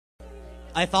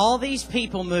If all these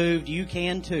people moved, you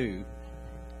can too.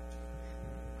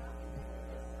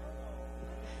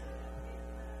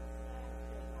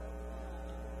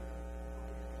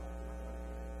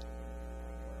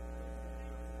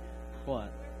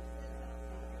 What?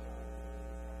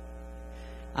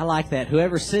 I like that.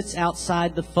 Whoever sits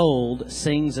outside the fold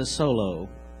sings a solo.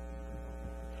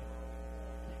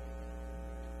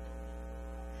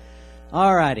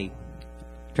 All righty.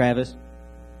 Travis.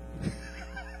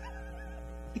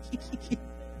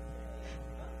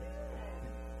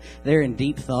 They're in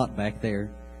deep thought back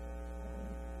there.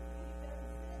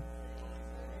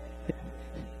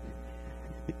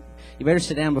 You better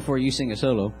sit down before you sing a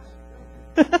solo.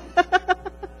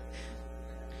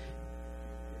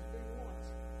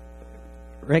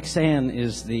 Rexanne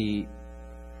is the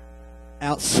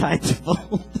outside the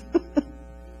fold.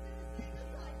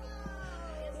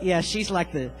 Yeah, she's like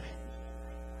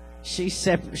she's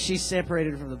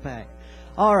separated from the pack.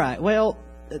 All right, well,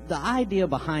 the idea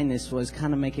behind this was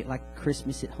kind of make it like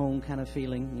Christmas at home kind of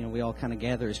feeling. You know, we all kind of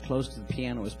gather as close to the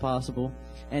piano as possible,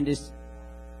 and just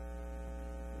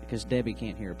because Debbie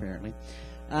can't hear apparently,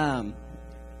 and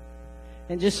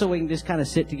just so we can just kind of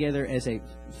sit together as a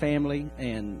family,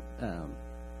 and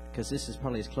because this is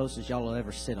probably as close as y'all will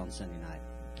ever sit on Sunday night.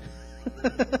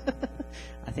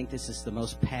 I think this is the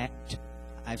most packed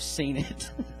I've seen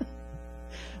it.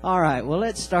 All right, well,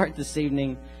 let's start this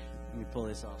evening. Let me pull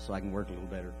this off so I can work a little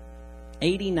better.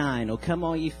 89, "Oh come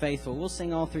all ye faithful." We'll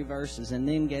sing all 3 verses, and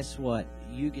then guess what?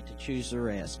 You get to choose the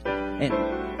rest. And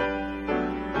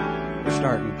we're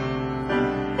starting.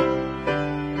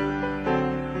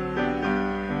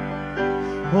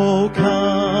 Oh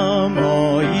come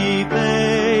all ye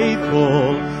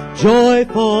faithful,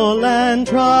 joyful and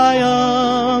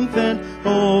triumphant.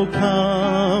 Oh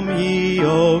come ye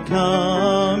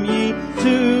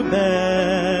to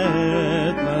Bethlehem.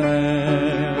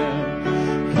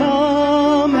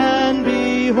 Come and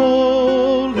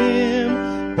behold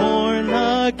him, born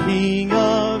the King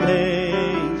of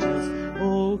angels.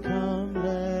 Oh come,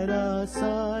 let us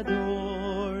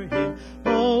adore him.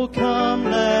 Oh come,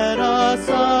 let us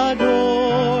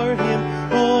adore him.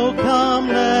 Oh come,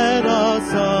 let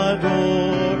us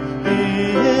adore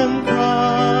him,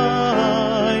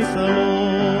 Christ the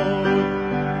Lord.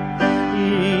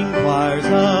 Sing choirs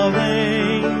of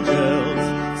angels,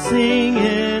 sing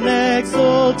in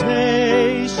exultation.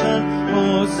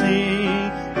 Oh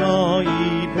sing, all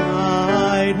ye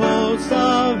bright hosts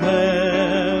of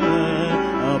heaven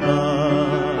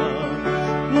above.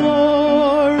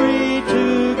 Glory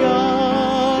to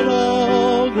God,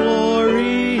 all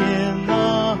glory in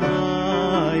the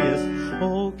highest.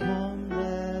 Oh come,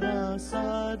 let us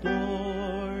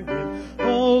adore him.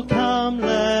 Oh come,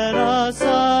 let us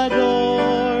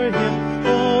adore him.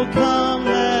 Oh come,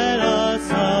 let us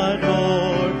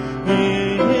adore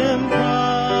him,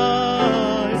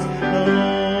 Christ the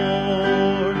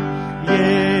Lord.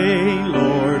 Yea,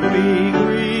 Lord, we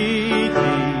greet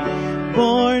thee,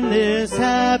 born this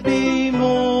happy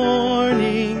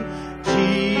morning.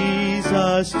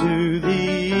 Jesus, to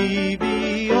thee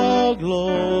be all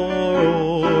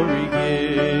glory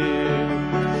given.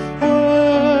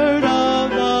 Word of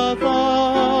the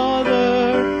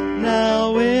Father,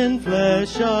 now in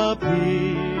flesh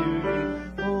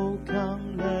appearing. Oh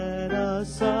come, let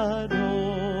us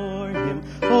adore him.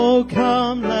 Oh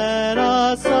come, let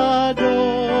us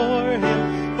adore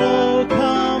him. Oh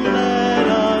come, let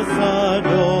us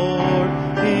adore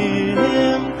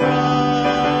him,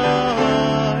 Christ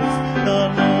the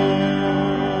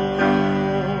Lord.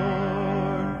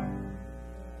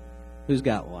 Who's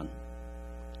got one?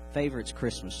 Favorites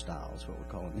Christmas style is what we're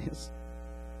calling this.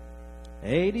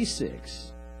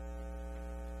 86.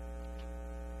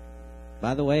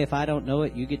 By the way, if I don't know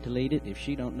it, you get to lead it. If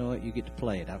she don't know it, you get to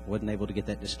play it. I wasn't able to get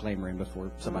that disclaimer in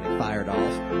before somebody fired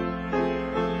off.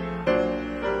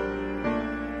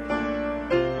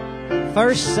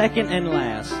 First, second, and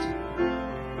last.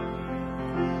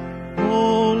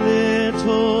 Oh,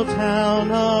 little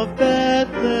town of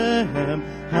Bethlehem,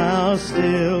 how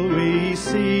still we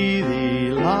see thee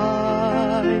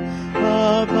lie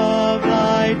above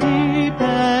thy deep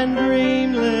and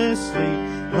dreamless sleep.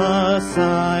 The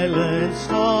silent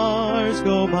stars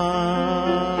go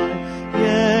by,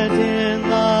 yet in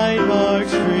thy dark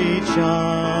street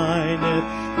shineth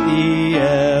the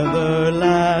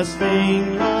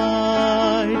everlasting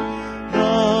light.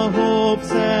 The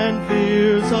hopes and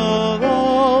fears of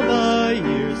all the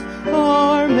years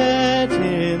are met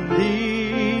in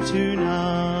thee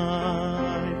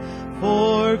tonight.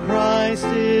 For Christ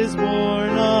is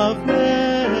born of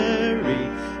Mary,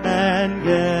 and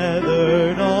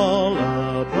gathered all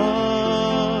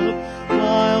above,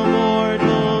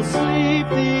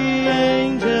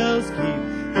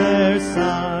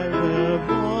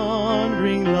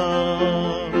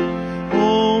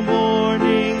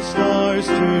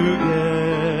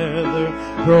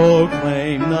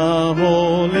 proclaim the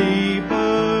holy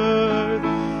birth,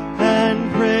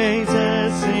 and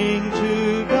praises sing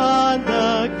to God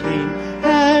the King,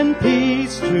 and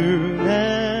peace to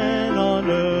men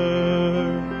on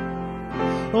earth.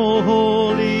 O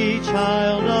holy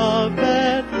child of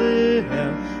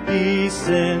Bethlehem, be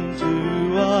sent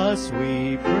to us,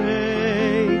 we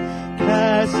pray.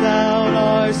 Cast out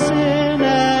our sin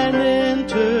and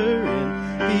enter in,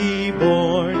 be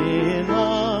born in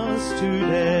us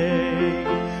today.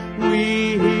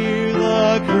 We hear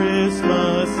the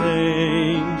Christmas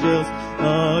angels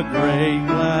a great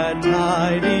glad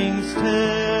tidings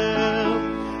tell.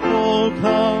 Oh,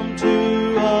 come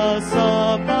to us,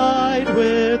 abide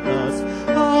with us,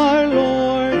 our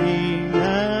Lord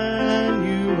Emmanuel.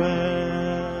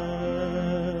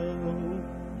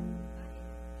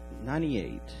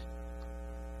 98.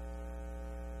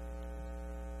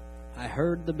 I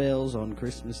heard the bells on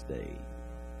Christmas Day.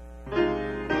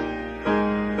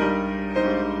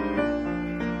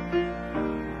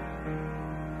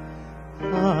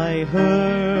 I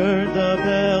heard the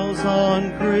bells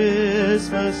on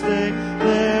Christmas Day,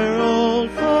 their old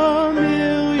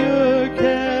familiar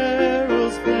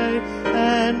carols play,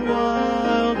 and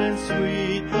wild and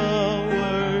sweet the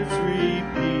words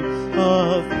repeat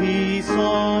of peace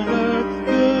on earth,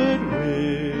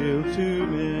 goodwill to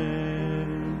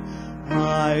men.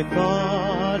 I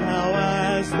thought how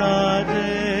as the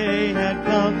day had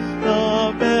come,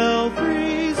 the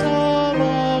belfries of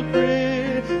all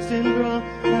Christendom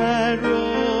had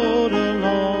rolled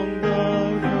along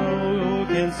the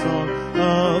broken song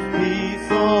of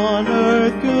peace on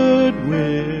earth,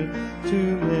 goodwill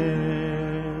to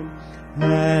men.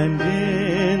 And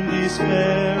in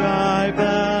despair I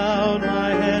bowed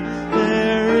my head,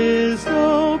 there is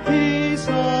no peace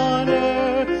on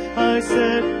earth, I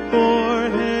said, for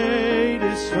hate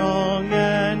is strong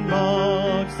and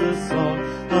mocks the song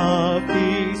of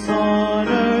peace on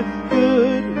earth,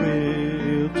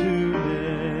 goodwill to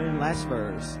men. Last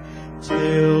verse.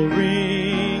 Till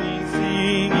ringing,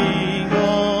 singing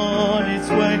on its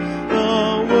way,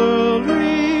 the world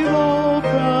revolved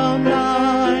from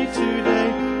night to day.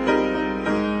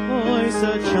 Voice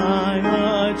a chime,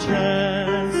 a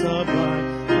chant sublime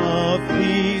of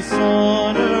peace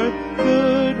on earth,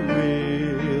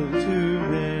 goodwill to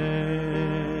men.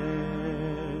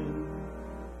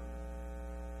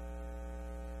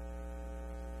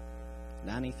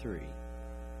 93.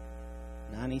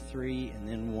 93 and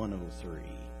then 103.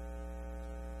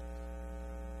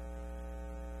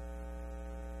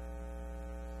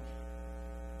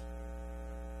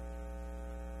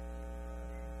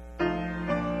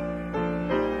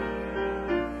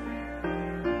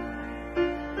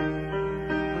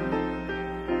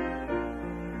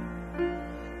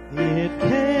 It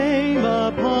came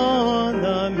upon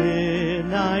the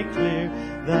midnight clear,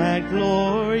 that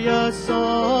glorious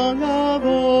song of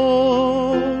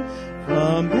old,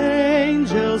 from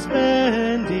angels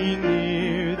bending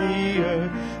near the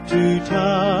earth to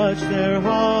touch their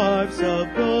harps of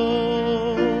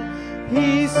gold.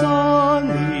 Peace on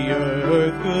the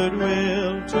earth,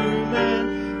 goodwill to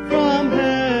men, from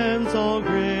heaven's all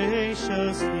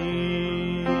gracious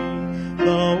theme.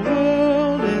 The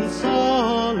world in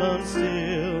solemn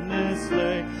stillness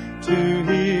lay, to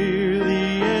hear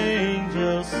the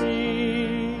angels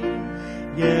sing.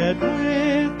 Yet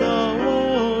with the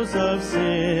woes of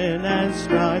sin and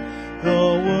strife, the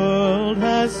world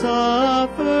has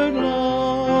suffered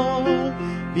long.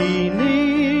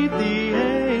 Beneath the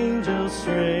angels'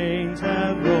 strains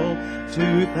have rolled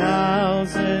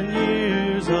 2,000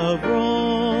 years of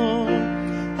wrong.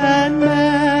 And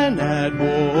man at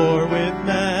war with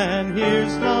man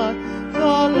hears not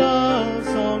the love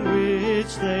song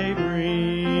which they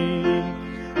bring.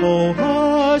 Oh,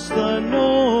 hush the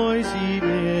noisy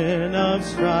din of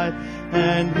strife,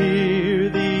 and hear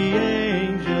the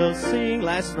angels sing.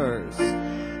 Last verse.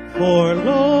 For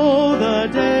lo, the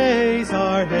days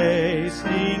are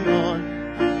hastening on,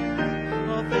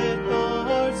 of it the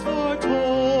hearts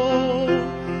foretold,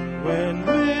 when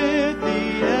with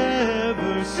the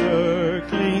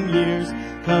ever-circling years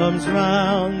comes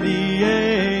round the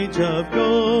age of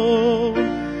gold,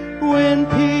 when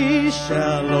peace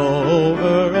shall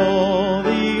over all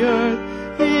the earth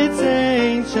its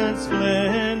ancient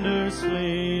splendors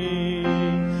fling,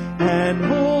 and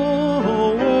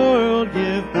whole world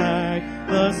give back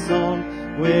the song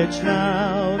which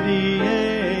now the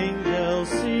angels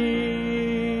sing.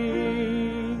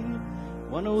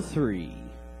 103.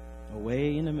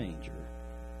 Away in a manger.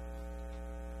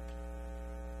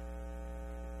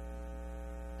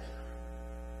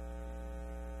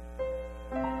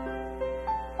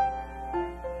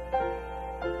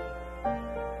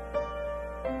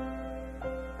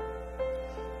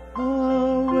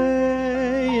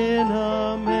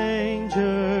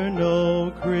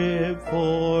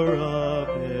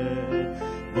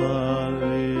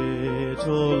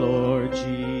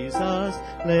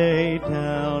 Jesus laid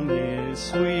down his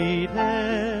sweet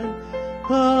hand.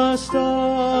 The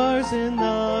stars in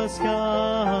the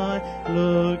sky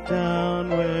looked down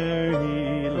where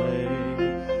he lay.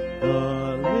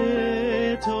 The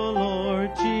little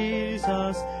Lord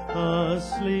Jesus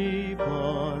asleep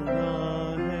on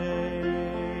the hay.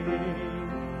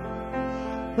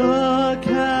 The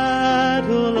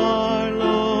cattle are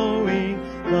lowing,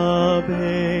 the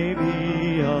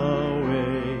baby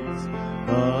awaits,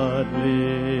 but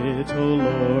little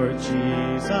Lord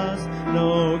Jesus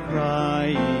no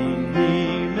crying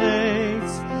he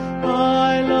makes.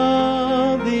 I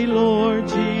love thee, Lord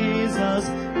Jesus,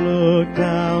 look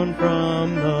down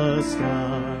from the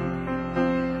sky.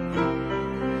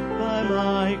 By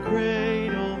my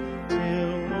cradle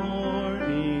till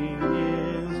morning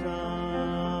is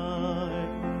nigh.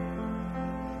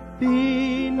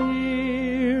 Be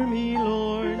near me,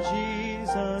 Lord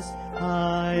Jesus,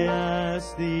 I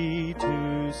ask thee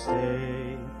to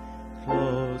stay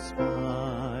close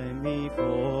by me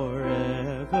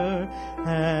forever,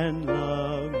 and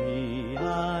love me,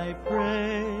 I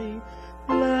pray.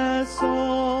 Bless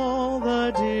all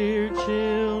the dear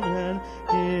children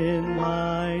in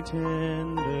thy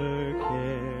tender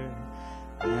care,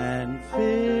 and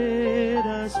fit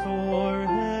us for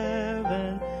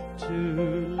heaven to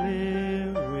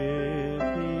live with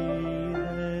thee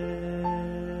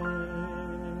there.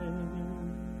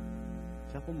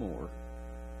 Couple more.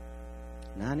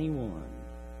 91.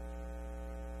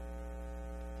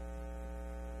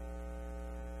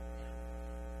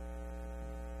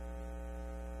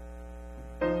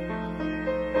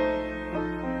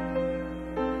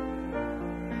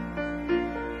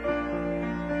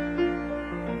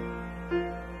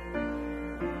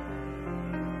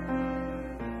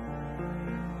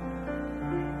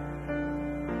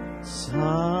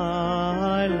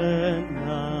 Silent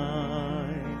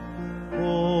night,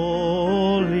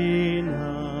 holy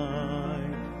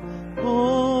night,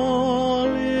 all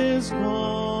is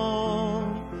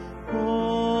calm,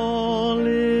 all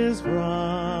is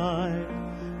bright,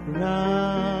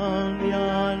 round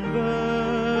yon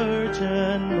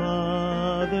Virgin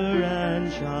Mother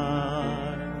and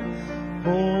Child,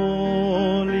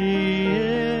 holy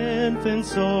infant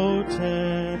so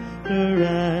tender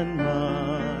and mild,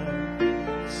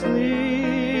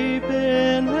 sleep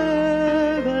in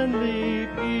heavenly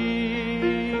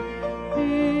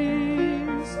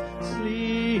peace,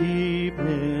 sleep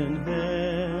in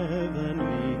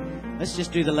heavenly. Let's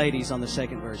just do the ladies on the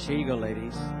second verse. Here you go,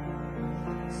 ladies.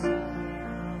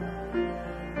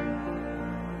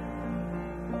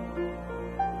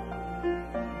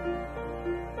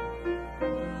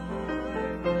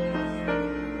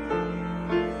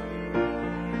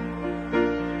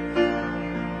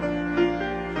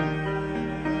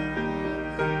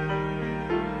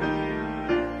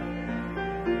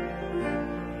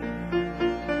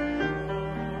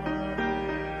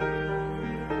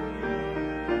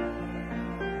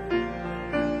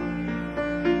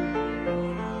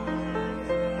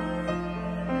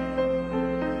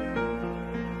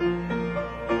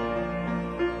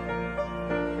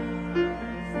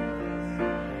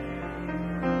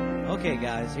 Okay,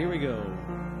 guys, here we go.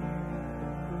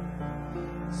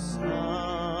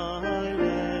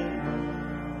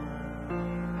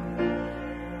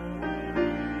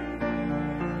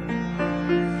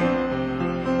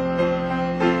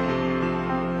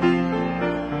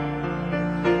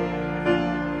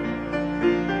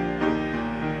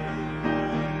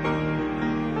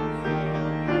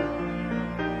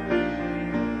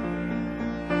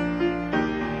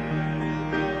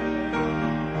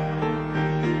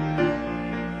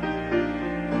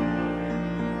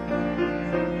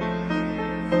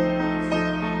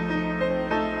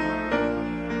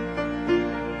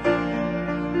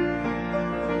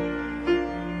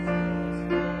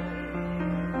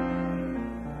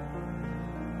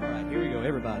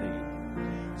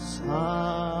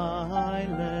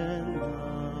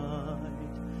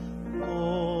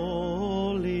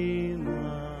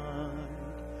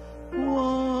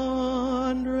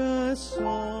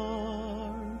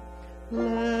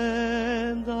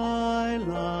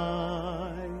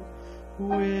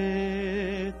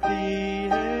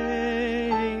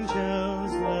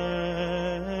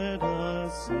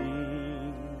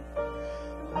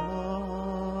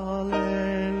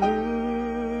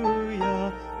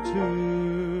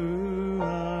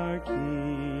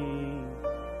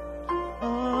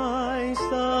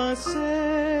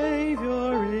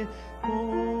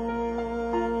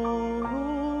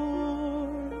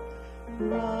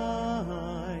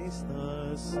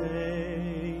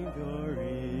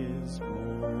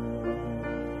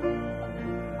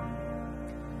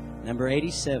 Number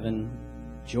 87,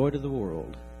 Joy to the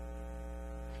World.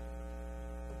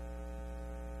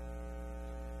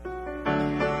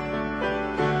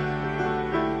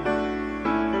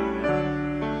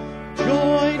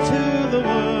 Joy to the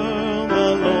world,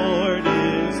 the Lord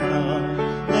is come.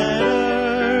 Let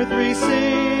earth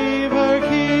receive her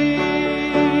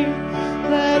King.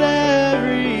 Let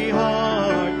every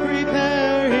heart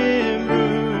prepare him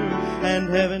room, and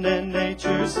heaven and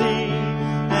nature sing,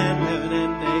 and heaven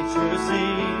and nature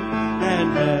sing,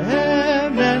 and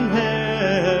heaven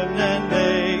and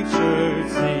nature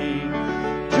sing.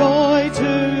 Joy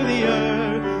to the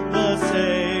earth, the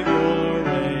Savior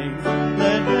reigns.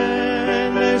 Let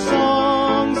men their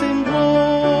songs employ,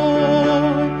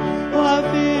 while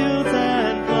fields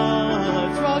and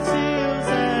floods, rocks, hills,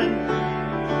 and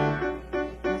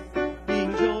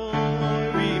sounding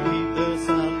joy, repeat the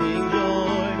sounding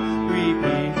joy,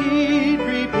 repeat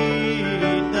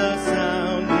the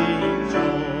sounding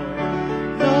joy.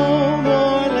 No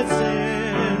more let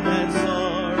sin and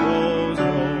sorrows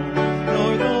roll,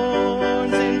 nor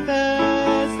thorns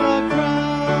infest the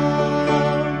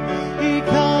crown. He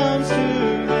comes to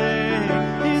make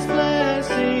his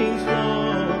blessings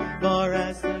flow, far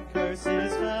as the curse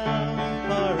is found,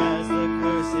 far as the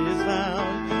curse is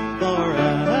found, far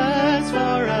as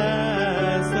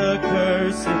the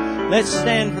curse is. Let's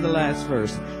stand for the last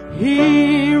verse.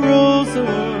 He rules the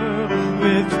world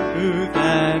with truth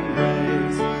and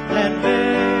grace, and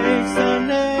makes the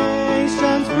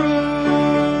nations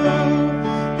prove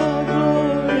the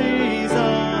glories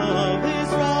of his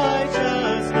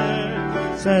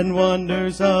righteousness, and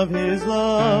wonders of his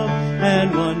love,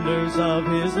 and wonders of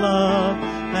his love,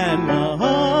 and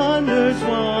wonders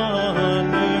of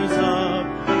his love.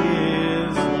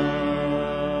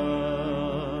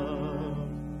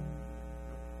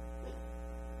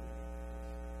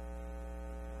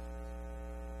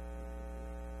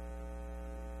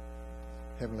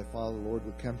 Heavenly Father, Lord,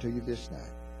 we come to you this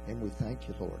night, and we thank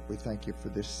you, Lord. We thank you for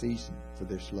this season, for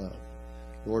this love.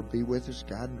 Lord, be with us,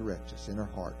 guide and direct us in our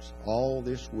hearts all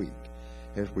this week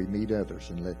as we meet others,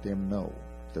 and let them know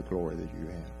the glory that you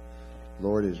have.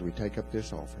 Lord, as we take up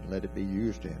this offering, let it be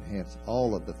used to enhance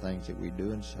all of the things that we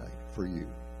do and say for you.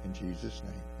 In Jesus'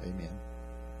 name, amen.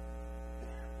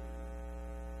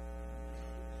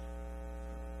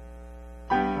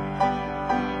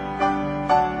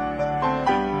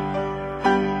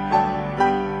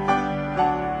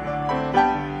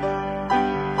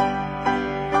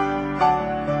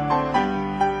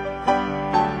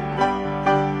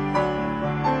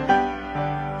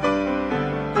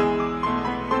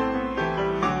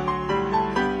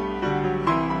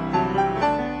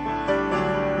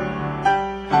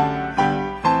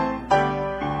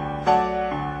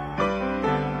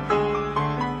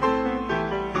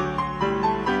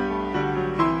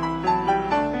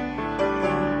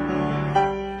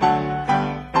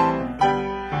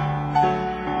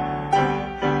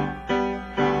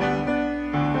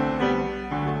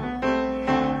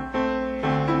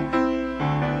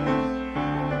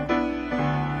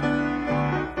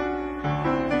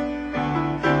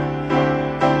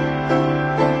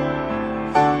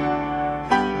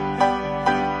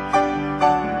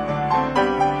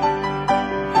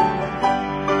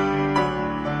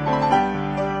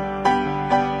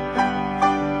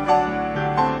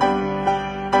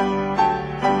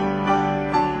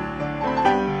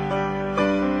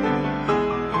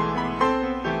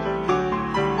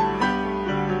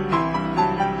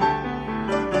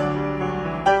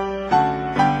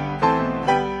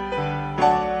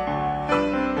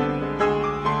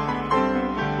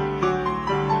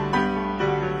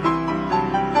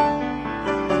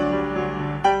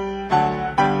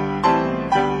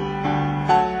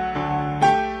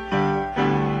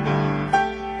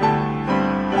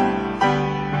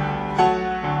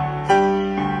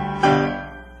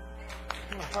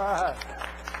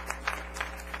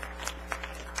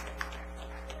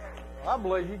 I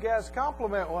believe you guys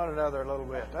compliment one another a little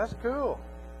bit. That's cool.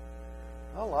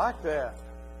 I like that.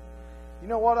 You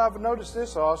know what? I've noticed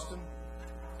this, Austin.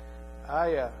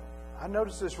 I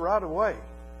noticed this right away.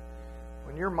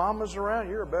 When your mama's around,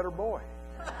 you're a better boy.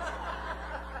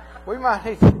 We might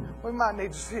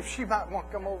need to see if she might want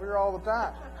to come over here all the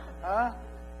time. Huh?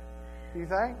 You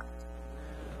think?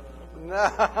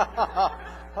 No.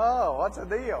 Oh, what's the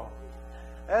deal?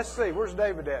 Let's see. Where's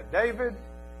David at? David,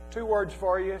 2 words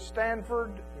for you.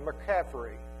 Stanford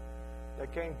McCaffrey.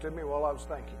 That came to me while I was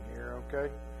thinking here,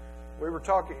 okay? We were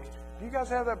talking. Do you guys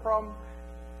have that problem?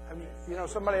 I mean, you know,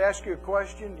 somebody asks you a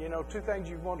question, 2 things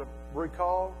you want to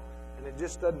recall, and it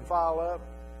just doesn't file up.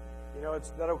 It's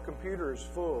that old computer is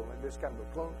full. It just kind of a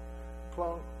clunk,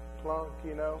 clunk, clunk,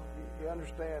 you know. You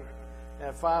understand? And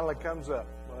it finally comes up.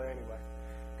 Well, anyway,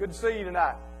 good to see you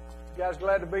tonight. You guys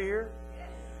glad to be here?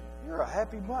 You're a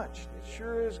happy bunch. It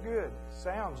sure is good.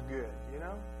 Sounds good, you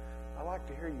know. I like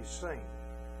to hear you sing.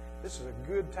 This is a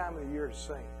good time of the year to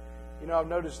sing. You know, I've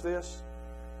noticed this.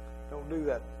 Don't do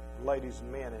that, ladies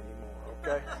and men, anymore,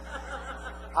 okay?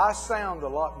 I sound a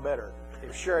lot better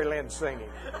if Sherry Lynn's singing,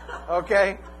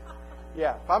 okay?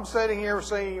 Yeah, if I'm sitting here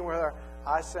singing with her,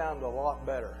 I sound a lot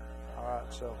better. All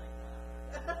right, so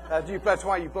that's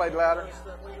why you played louder?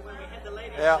 When we had the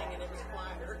ladies Yeah. singing, it was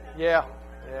quieter. Yeah,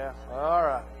 yeah, all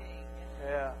right.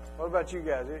 Yeah. What about you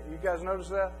guys? You guys notice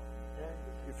that? Yeah.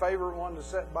 Your favorite one to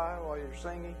sit by while you're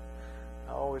singing?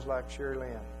 I always like Sherry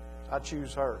Lynn. I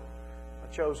choose her.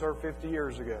 I chose her 50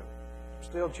 years ago.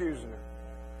 Still choosing her.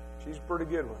 She's a pretty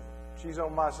good one. She's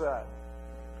on my side.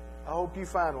 I hope you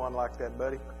find one like that,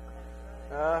 buddy.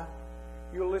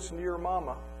 You'll listen to your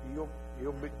mama. You'll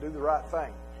do the right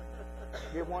thing.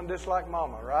 Get one just like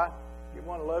mama, right? Get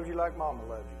one that loves you like mama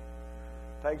loves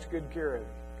you. Takes good care of you.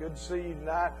 Good to see you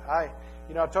tonight. I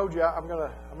told you I'm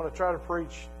gonna try to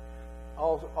preach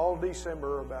all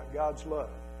December about God's love,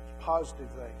 positive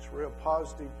things, real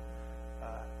positive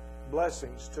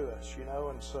blessings to us, you know.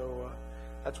 And so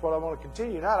that's what I want to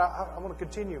continue tonight. I want to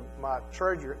continue the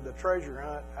treasure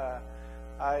hunt.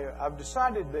 I've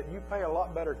decided that you pay a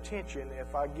lot better attention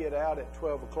if I get out at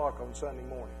 12 o'clock on Sunday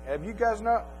morning. Have you guys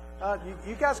not?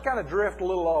 You guys kind of drift a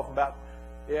little off about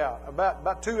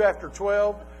 2 after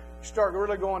 12. You start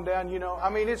really going down, you know. I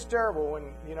mean, it's terrible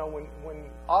when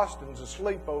Austin's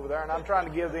asleep over there and I'm trying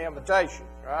to give the invitation,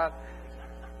 right?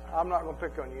 I'm not going to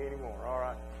pick on you anymore, all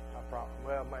right? I promise.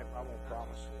 Well, maybe I won't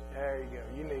promise. There you go.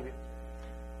 You need it.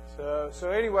 So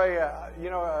anyway, a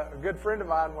good friend of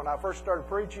mine, when I first started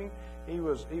preaching, he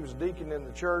was deacon in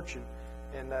the church,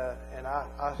 and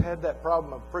I had that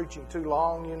problem of preaching too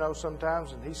long, you know,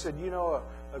 sometimes. And he said, you know,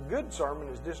 a good sermon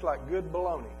is just like good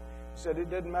bologna. He said it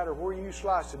doesn't matter where you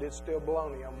slice it, it's still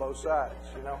bologna on both sides,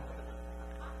 you know.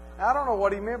 I don't know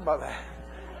what he meant by that.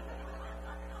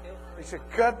 He said,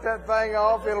 cut that thing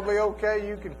off, it'll be okay,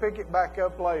 you can pick it back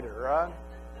up later, right?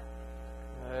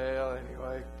 Well,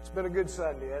 anyway, it's been a good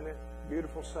Sunday, hasn't it?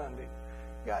 Beautiful Sunday.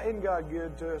 Yeah, isn't God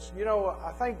good to us? You know,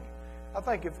 I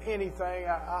think if anything,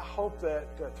 I hope that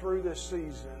through this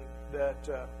season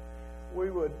that we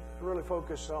would really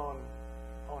focus on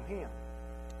Him.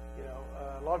 You know,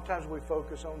 a lot of times we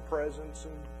focus on presents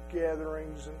and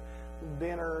gatherings and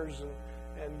dinners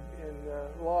and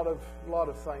a lot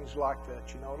of things like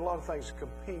that. You know, a lot of things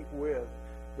compete with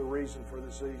the reason for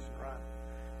the season, right?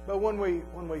 But when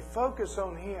we focus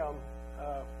on Him,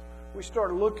 we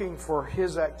start looking for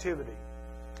His activity.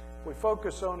 If we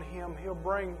focus on Him, He'll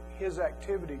bring His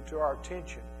activity to our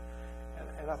attention.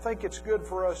 And I think it's good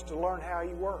for us to learn how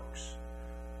He works,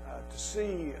 to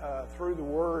see through the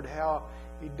Word how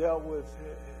He dealt with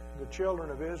the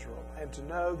children of Israel, and to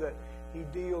know that He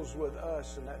deals with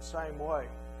us in that same way.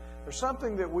 There's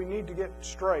something that we need to get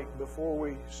straight before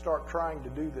we start trying to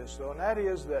do this, though, and that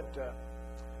is that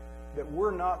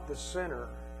we're not the center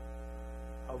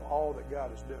of all that God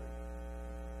is doing.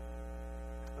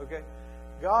 Okay?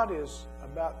 God is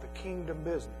about the kingdom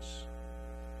business.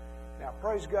 Now,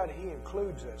 praise God, He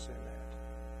includes us in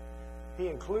that. He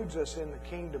includes us in the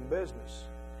kingdom business,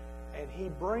 and He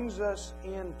brings us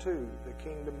into the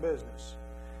kingdom business.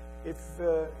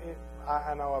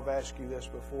 I know I've asked you this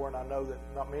before, and I know that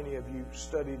not many of you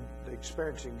studied the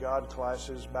Experiencing God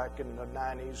classes back in the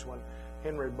 90s when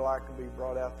Henry Blackaby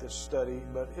brought out this study,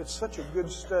 but it's such a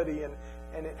good study,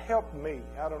 and it helped me.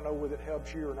 I don't know whether it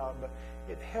helps you or not, but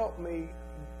it helped me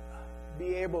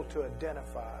be able to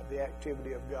identify the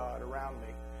activity of God around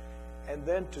me. And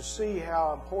then to see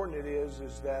how important it is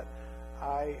that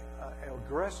I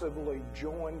aggressively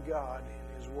join God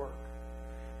in His work.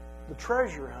 The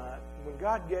treasure hunt, when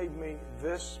God gave me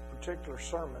this particular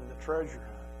sermon, the treasure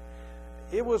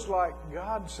hunt, it was like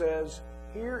God says,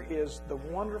 here is the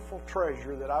wonderful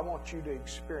treasure that I want you to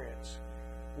experience.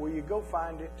 Will you go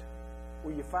find it?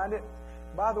 Will you find it?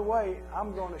 By the way,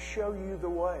 I'm going to show you the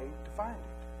way to find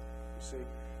it. You see,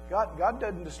 God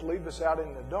doesn't just leave us out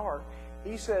in the dark.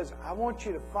 He says, I want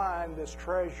you to find this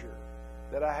treasure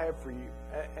that I have for you.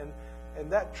 And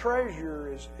that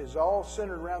treasure is all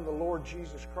centered around the Lord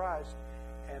Jesus Christ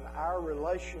and our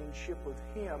relationship with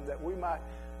Him, that we might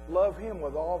love Him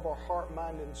with all of our heart,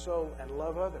 mind, and soul, and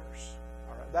love others.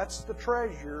 All right? That's the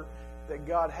treasure that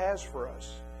God has for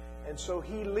us. And so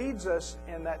He leads us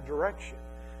in that direction.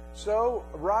 So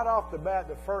right off the bat,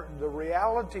 the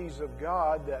realities of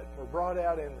God that were brought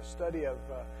out in the study of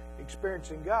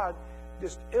Experiencing God,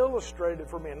 just illustrate it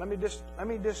for me. And let me just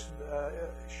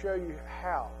show you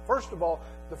how. First of all,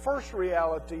 the first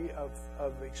reality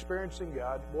of experiencing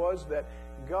God was that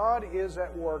God is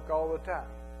at work all the time.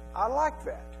 I like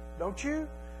that, don't you?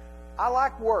 I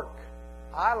like work.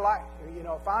 I like,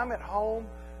 if I'm at home,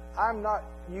 I'm not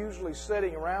usually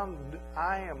sitting around.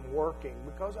 I am working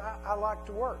because I like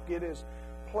to work. It is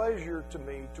pleasure to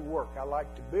me to work. I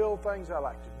like to build things. I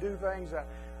like to do things.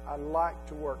 I like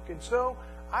to work. And so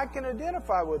I can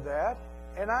identify with that,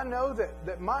 and I know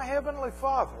that my Heavenly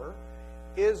Father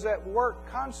is at work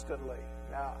constantly.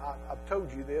 Now, I've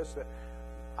told you this, that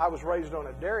I was raised on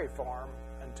a dairy farm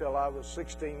until I was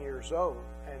 16 years old.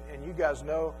 And you guys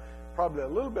know probably a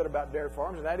little bit about dairy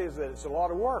farms, and that is that it's a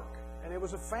lot of work. And it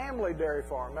was a family dairy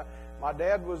farm. My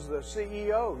dad was the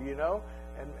CEO,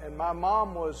 and my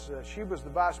mom she was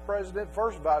the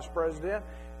first vice president,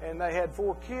 and they had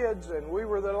 4 kids, and we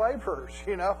were the laborers,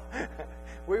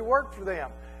 We worked for them.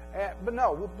 But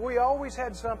no, we always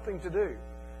had something to do.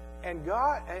 And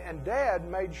God and Dad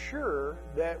made sure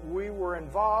that we were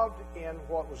involved in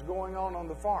what was going on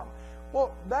the farm.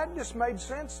 Well, that just made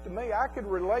sense to me. I could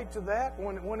relate to that.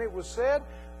 When it was said,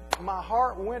 my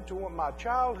heart went to my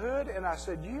childhood, and I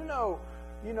said, I know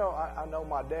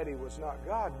my daddy was not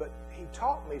God, but he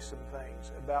taught me some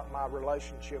things about my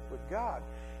relationship with God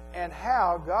and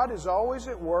how God is always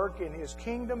at work in His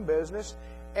kingdom business,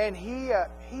 and He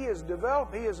is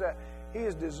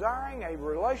desiring a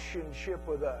relationship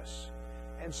with us,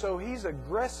 and so He's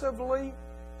aggressively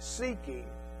seeking.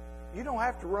 You don't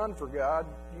have to run for God.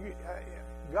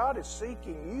 God is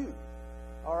seeking you,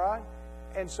 all right?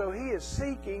 And so He is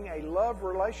seeking a love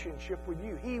relationship with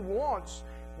you. He wants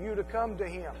you to come to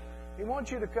Him. He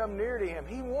wants you to come near to Him.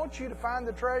 He wants you to find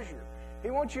the treasure. He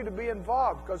wants you to be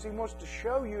involved because He wants to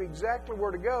show you exactly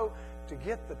where to go to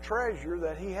get the treasure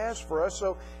that He has for us.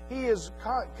 So He is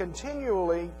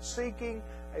continually seeking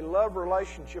a love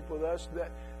relationship with us,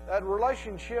 that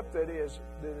relationship that is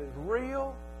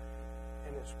real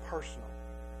and is personal.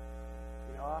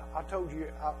 I told you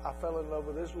I fell in love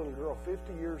with this little girl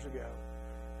 50 years ago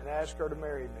and asked her to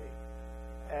marry me.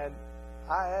 And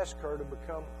I asked her to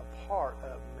become a part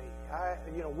of me.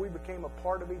 We became a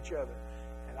part of each other.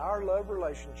 And our love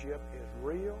relationship is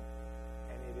real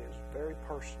and it is very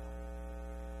personal.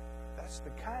 That's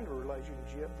the kind of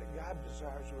relationship that God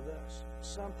desires with us.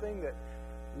 Something that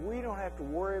we don't have to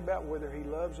worry about whether He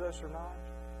loves us or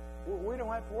not. We don't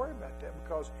have to worry about that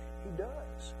because He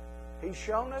does. He's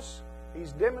shown us,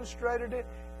 He's demonstrated it,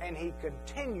 and He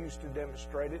continues to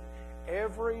demonstrate it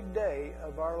every day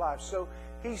of our life. So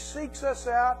He seeks us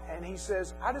out and He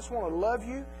says, I just want to love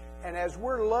you. And as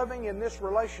we're loving in this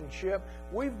relationship,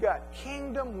 we've got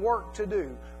kingdom work to do.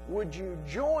 Would you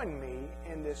join me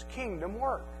in this kingdom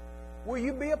work? Will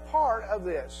you be a part of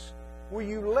this? Will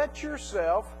you let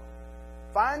yourself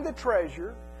find the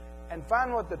treasure and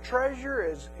find what the treasure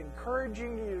is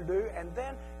encouraging you to do, and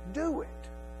then do it?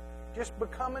 Just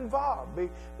become involved.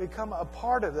 Become a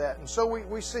part of that. And so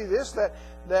we see this,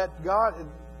 that God,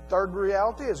 third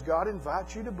reality is God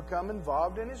invites you to become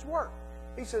involved in His work.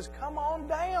 He says, come on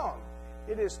down.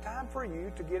 It is time for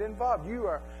you to get involved. You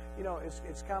are,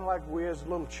 it's kind of like we as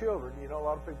little children. A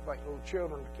lot of people think little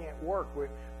children can't work.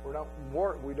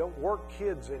 We don't work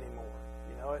kids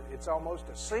anymore. It's almost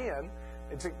a sin.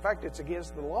 In fact, it's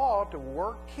against the law to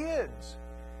work kids.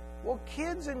 Well,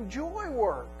 kids enjoy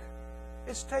work.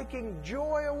 It's taking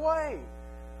joy away.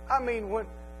 I mean,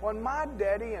 when my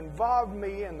daddy involved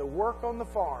me in the work on the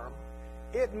farm,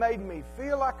 it made me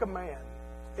feel like a man.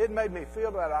 It made me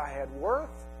feel that I had worth,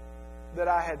 that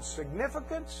I had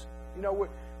significance.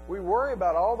 We worry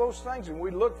about all those things, and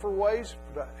we look for ways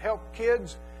to help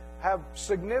kids have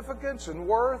significance and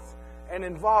worth and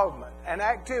involvement and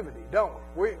activity, don't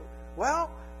we?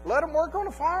 Well, let them work on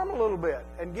a farm a little bit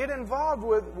and get involved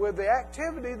with the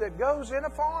activity that goes in a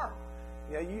farm.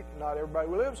 Not everybody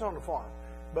lives on a farm,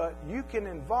 but you can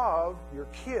involve your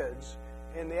kids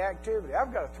in the activity.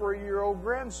 I've got a 3-year-old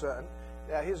grandson.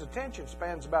 His attention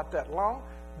span's about that long,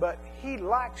 but he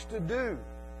likes to do.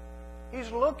 He's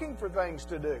looking for things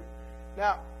to do.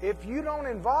 Now, if you don't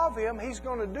involve him, he's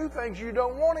going to do things you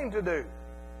don't want him to do.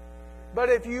 But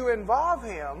if you involve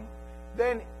him,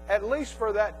 then at least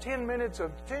for that 10 minutes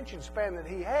of attention span that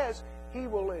he has, he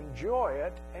will enjoy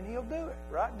it and he'll do it,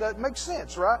 right? That makes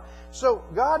sense, right? So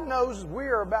God knows we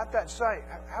are about that same.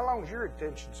 How long is your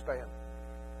attention span?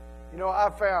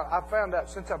 I found out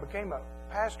since I became a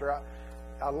pastor,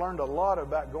 I learned a lot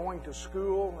about going to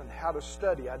school and how to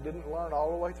study. I didn't learn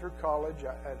all the way through college,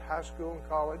 at high school and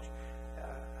college.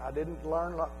 I didn't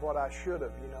learn what I should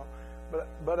have,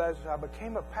 But as I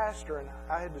became a pastor and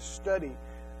I had to study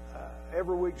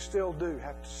every week still do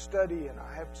have to study, and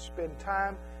I have to spend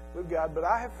time with God. But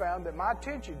I have found that my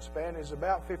attention span is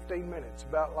about 15 minutes,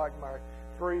 about like my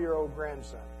 3-year-old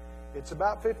grandson. It's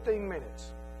about 15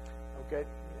 minutes. Okay?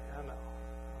 I know.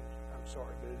 I'm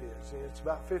sorry, but it is. It's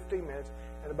about 15 minutes.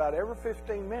 And about every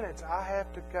 15 minutes, I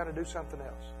have to kind of do something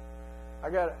else.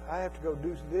 I have to go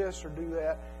do this or do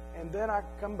that. And then I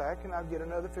come back and I get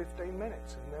another 15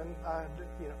 minutes. And then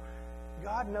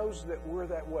God knows that we're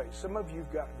that way. Some of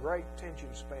you've got great attention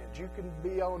spans. You can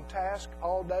be on task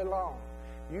all day long.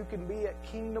 You can be at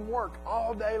kingdom work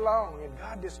all day long, and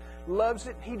God just loves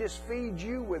it. He just feeds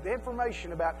you with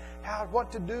information about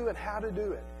what to do and how to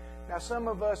do it. Now, some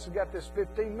of us have got this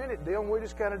 15-minute deal, and we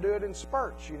just kind of do it in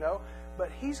spurts, But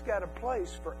He's got a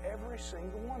place for every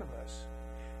single one of us.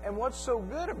 And what's so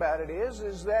good about it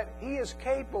is that He is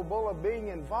capable of being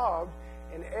involved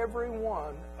in every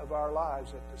one of our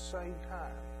lives at the same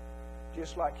time,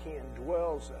 just like He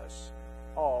indwells us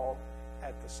all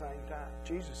at the same time.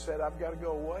 Jesus said, I've got to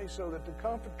go away so that the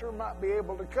Comforter might be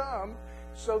able to come,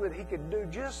 so that He could do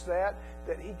just that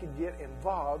He could get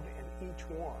involved in each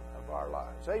one of our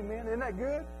lives. Amen? Isn't that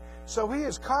good? So He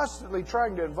is constantly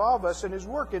trying to involve us in His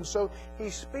work, and so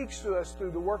He speaks to us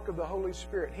through the work of the Holy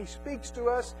Spirit. He speaks to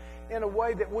us in a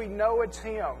way that we know it's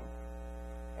Him,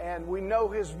 and we know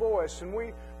His voice, and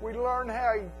we learn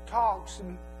how He talks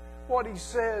and what He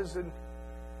says and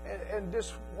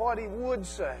just what He would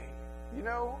say.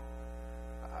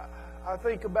 I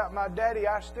think about my daddy.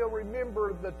 I still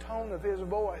remember the tone of his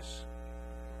voice.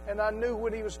 And I knew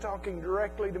when he was talking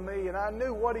directly to me, and I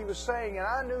knew what he was saying, and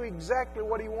I knew exactly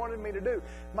what he wanted me to do.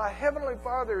 My Heavenly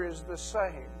Father is the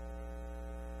same.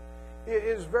 It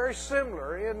is very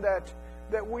similar in that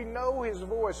we know His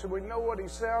voice and we know what He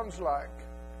sounds like.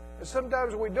 And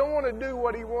sometimes we don't want to do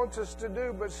what He wants us to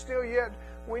do, but still yet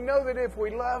we know that if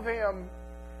we love Him,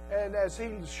 and as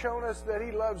He's shown us that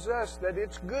He loves us, that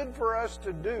it's good for us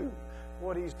to do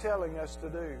what He's telling us to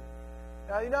do.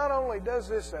 Now, He not only does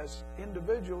this as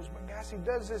individuals, but guys, He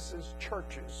does this as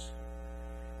churches.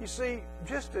 You see,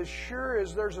 just as sure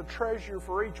as there's a treasure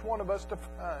for each one of us to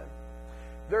find,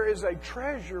 there is a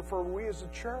treasure for we as a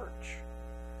church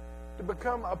to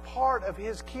become a part of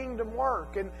His kingdom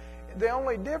work. And the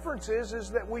only difference is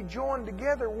that we join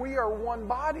together. We are one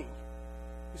body.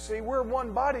 You see, we're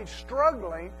one body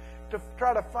struggling to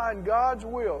try to find God's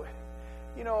will.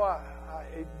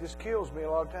 It just kills me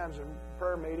a lot of times in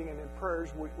prayer meeting and in prayers.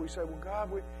 We say, well, God,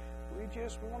 we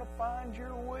just want to find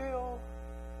Your will.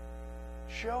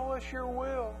 Show us Your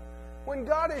will. When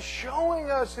God is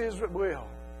showing us His will,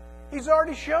 He's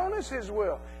already shown us His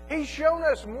will. He's shown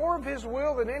us more of His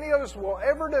will than any of us will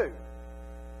ever do.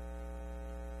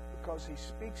 Because He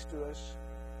speaks to us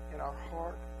in our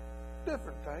heart,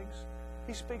 different things.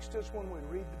 He speaks to us when we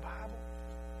read the Bible,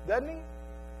 doesn't He?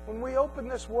 When we open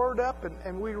this Word up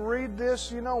and we read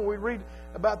this, we read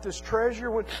about this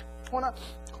treasure.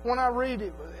 When I read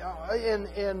it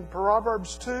in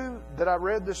Proverbs 2 that I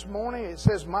read this morning, it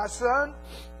says, My son,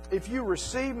 if you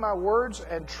receive my words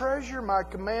and treasure my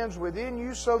commands within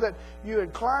you, so that you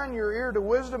incline your ear to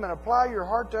wisdom and apply your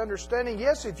heart to understanding.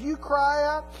 Yes, if you cry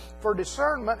out for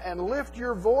discernment and lift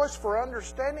your voice for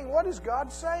understanding, what is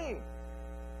God saying?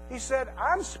 He said,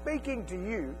 I'm speaking to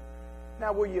you.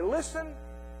 Now, will you listen?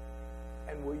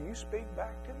 And will you speak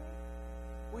back to me?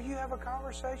 Will you have a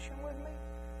conversation with me?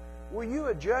 Will you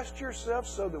adjust yourself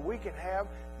so that we can have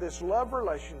this love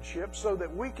relationship, so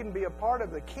that we can be a part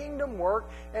of the kingdom work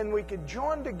and we can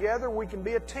join together, we can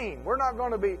be a team. We're not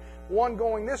going to be one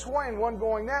going this way and one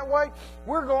going that way.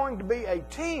 We're going to be a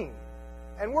team,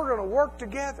 and we're going to work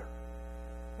together.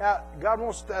 Now, God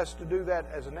wants us to do that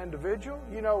as an individual.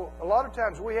 A lot of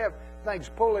times we have things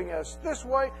pulling us this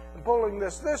way and pulling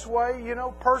this way,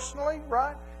 personally,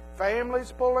 right?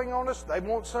 Families pulling on us. They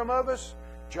want some of us.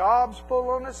 Jobs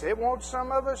pull on us. It wants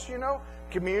some of us,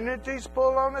 Communities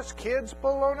pull on us. Kids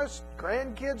pull on us.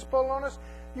 Grandkids pull on us.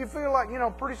 You feel like,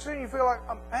 pretty soon you feel like,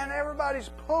 man, everybody's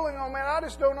pulling on me. I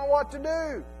just don't know what to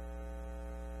do.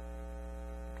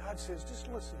 God says,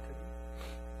 just listen to me.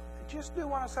 Just do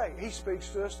what I say. He speaks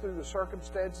to us through the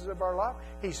circumstances of our life.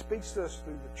 He speaks to us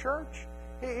through the church.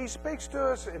 He speaks to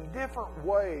us in different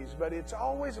ways, but it's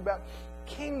always about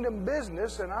kingdom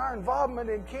business and our involvement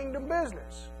in kingdom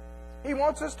business. He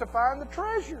wants us to find the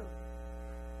treasure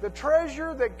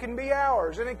that can be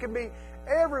ours, and it can be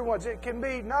everyone's. It can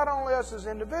be not only us as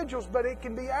individuals, but it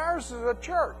can be ours as a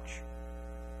church.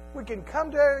 We can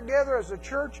come together as a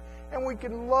church and we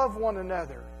can love one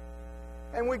another.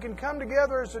 And we can come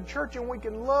together as a church and we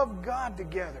can love God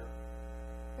together.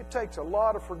 It takes a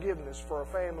lot of forgiveness for a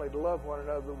family to love one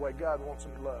another the way God wants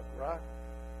them to love, right?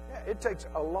 Yeah, it takes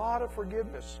a lot of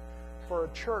forgiveness for a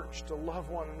church to love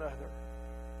one another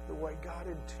the way God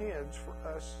intends for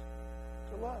us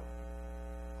to love.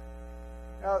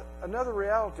 Now, another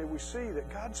reality we see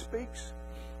that God speaks,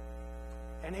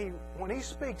 and when He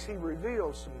speaks, He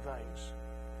reveals some things.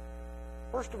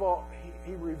 First of all,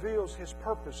 He reveals His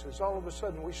purposes. All of a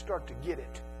sudden, we start to get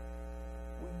it.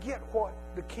 We get what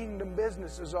the kingdom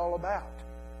business is all about.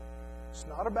 It's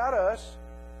not about us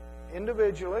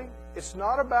individually. It's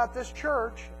not about this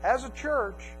church. As a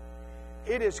church,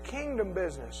 it is kingdom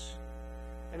business.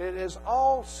 And it is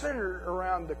all centered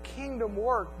around the kingdom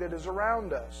work that is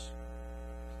around us.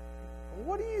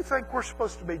 What do you think we're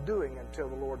supposed to be doing until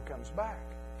the Lord comes back?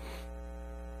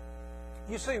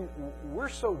 You see, we're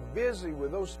so busy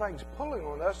with those things pulling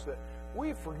on us that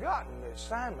we've forgotten the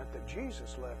assignment that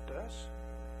Jesus left us,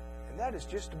 and that is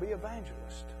just to be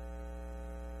evangelists.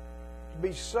 To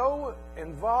be so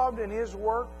involved in His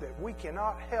work that we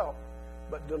cannot help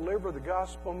but deliver the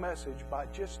gospel message by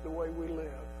just the way we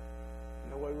live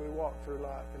and the way we walk through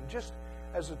life. And just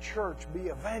as a church, be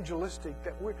evangelistic,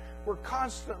 that we're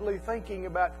constantly thinking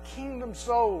about kingdom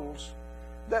souls,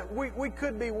 that we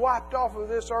could be wiped off of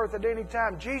this earth at any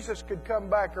time. Jesus could come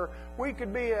back, or we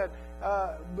could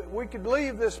we could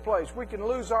leave this place. We can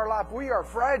lose our life. We are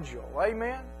fragile.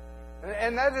 Amen?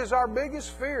 And that is our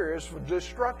biggest fear, is for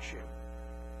destruction.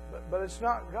 But it's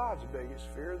not God's biggest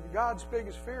fear. God's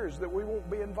biggest fear is that we won't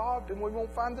be involved and we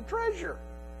won't find the treasure.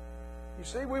 You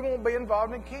see, we won't be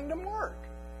involved in kingdom work.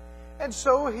 And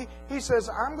so he says,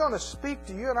 I'm going to speak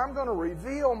to you and I'm going to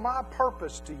reveal my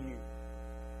purpose to you.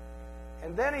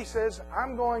 And then He says,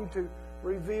 I'm going to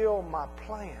reveal my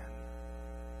plan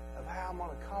of how I'm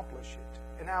going to accomplish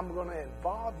it. And how I'm going to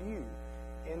involve you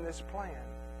in this plan.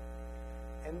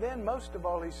 And then most of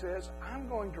all, He says, I'm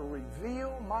going to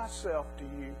reveal myself to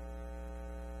you.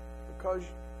 Because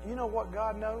you know what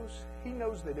God knows? He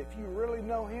knows that if you really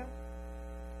know Him,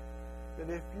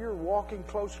 that if you're walking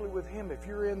closely with Him, if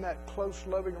you're in that close,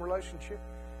 loving relationship,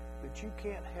 that you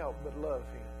can't help but love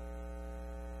Him.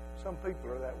 Some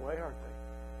people are that way, aren't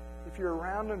they? If you're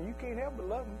around them, you can't help but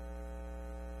love them.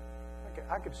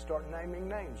 I could start naming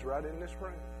names right in this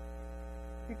room.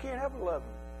 You can't help but love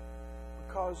them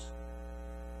because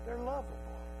they're lovable.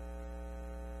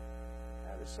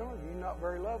 Now, there's some of you not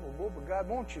very lovable, but God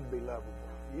wants you to be lovable.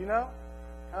 You know?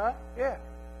 Huh? Yeah.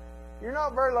 You're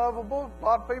not very lovable. A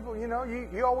lot of people, you know,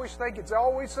 you always think it's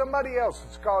always somebody else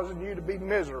that's causing you to be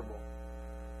miserable.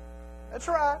 That's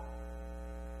right.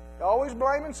 You're always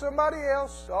blaming somebody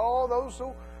else. All those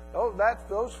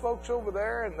folks over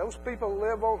there, and those people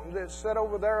that sit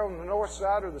over there on the north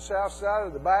side or the south side or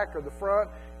the back or the front,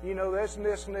 you know, this and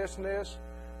this and this and this.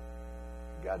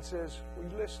 God says, will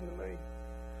you listen to me?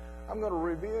 I'm going to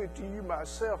reveal it to you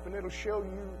myself, and it'll show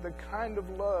you the kind of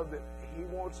love that He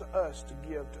wants us to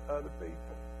give to other people.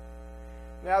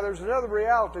 Now, there's another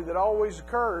reality that always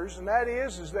occurs, and that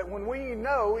is that when we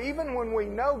know, even when we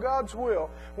know God's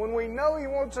will, when we know He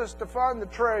wants us to find the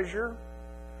treasure,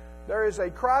 there is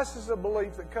a crisis of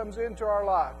belief that comes into our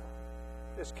life.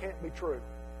 This can't be true.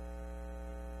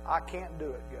 I can't do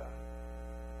it, God.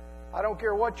 I don't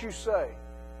care what you say.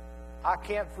 I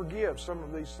can't forgive some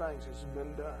of these things that's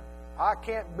been done. I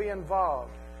can't be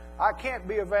involved. I can't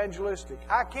be evangelistic.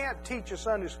 I can't teach a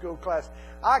Sunday school class.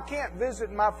 I can't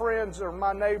visit my friends or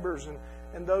my neighbors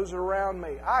and those around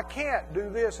me. I can't do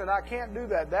this and I can't do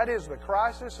that. That is the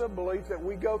crisis of belief that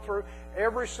we go through.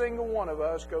 Every single one of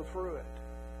us go through it.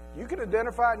 You can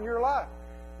identify it in your life.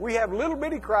 We have little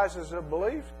bitty crises of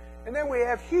belief, and then we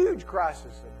have huge crises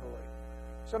of belief.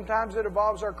 Sometimes it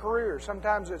involves our career.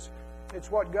 Sometimes it's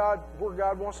where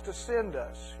God wants to send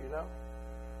us, you know.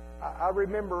 I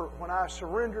remember when I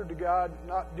surrendered to God,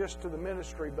 not just to the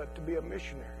ministry, but to be a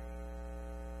missionary.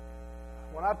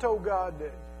 When I told God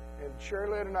that, and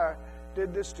Sherilyn and I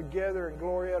did this together in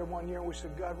Glorietta one year, and we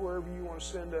said, God, wherever you want to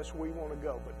send us, we want to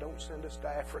go, but don't send us to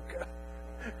Africa.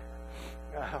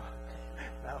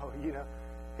 No, you know.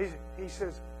 He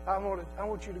says, I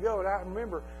want you to go. And I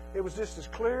remember it was just as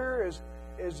clear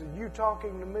as you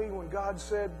talking to me when God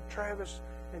said, Travis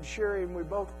and Sherry, and we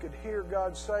both could hear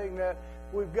God saying that,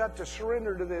 we've got to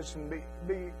surrender to this and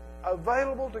be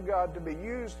available to God to be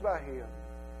used by Him.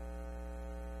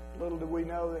 Little did we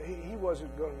know that He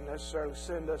wasn't going to necessarily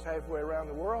send us halfway around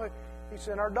the world. He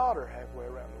sent our daughter halfway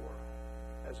around the world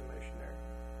as a missionary.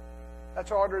 That's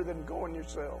harder than going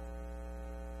yourself.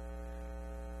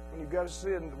 When you've got to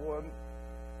send the one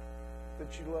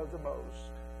that you love the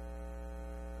most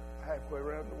halfway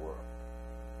around the world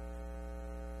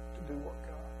to do what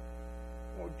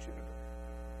God wants you to do.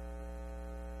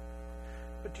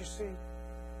 But you see,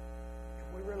 if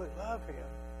we really love Him,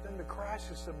 then the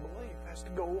crisis of belief has to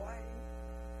go away.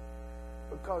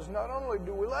 Because not only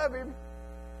do we love Him,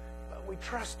 but we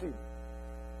trust Him.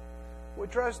 We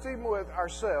trust Him with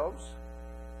ourselves.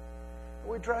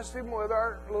 We trust Him with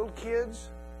our little kids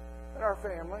and our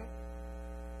family.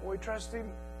 We trust Him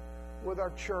with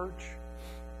our church.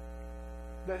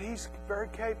 That He's very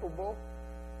capable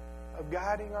of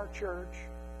guiding our church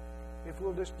if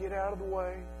we'll just get out of the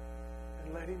way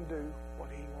and let Him do what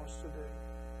He wants to do.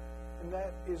 And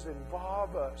that is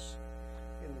involve us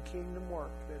in the kingdom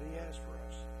work that He has for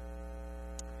us.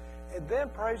 And then,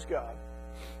 praise God,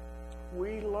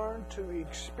 we learn to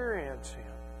experience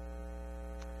Him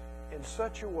in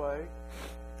such a way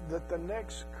that the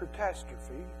next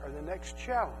catastrophe or the next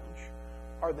challenge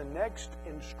or the next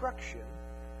instruction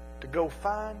to go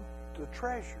find the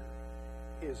treasure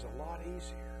is a lot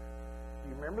easier.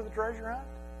 You remember the treasure hunt?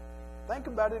 Think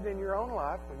about it in your own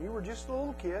life when you were just a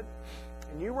little kid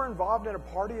and you were involved in a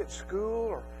party at school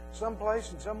or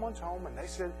someplace in someone's home and they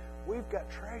said, we've got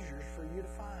treasures for you to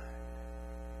find.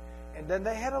 And then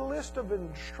they had a list of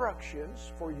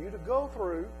instructions for you to go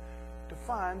through to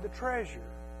find the treasure.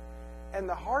 And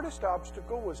the hardest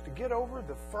obstacle was to get over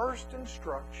the first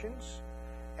instructions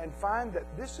and find that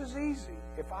this is easy.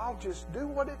 If I'll just do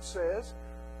what it says,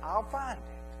 I'll find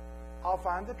it. I'll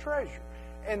find the treasure.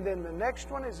 And then the next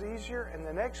one is easier, and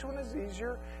the next one is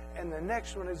easier, and the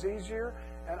next one is easier,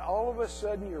 and all of a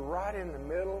sudden you're right in the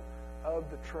middle of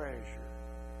the treasure.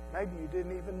 Maybe you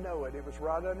didn't even know it. It was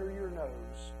right under your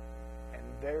nose, and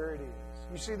there it is.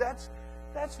 You see, that's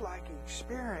like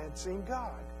experiencing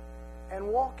God and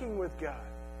walking with God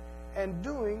and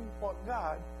doing what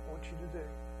God wants you to do.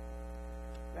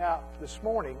 Now, this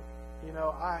morning, you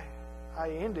know, I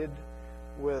ended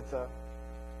with a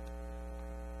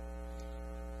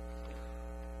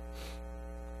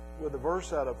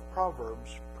verse out of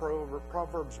Proverbs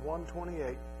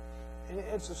 1:28. And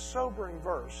it's a sobering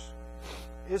verse.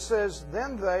 It says,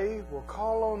 "Then they will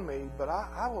call on me, but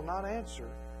I will not answer.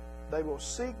 They will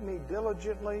seek me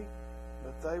diligently,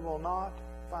 but they will not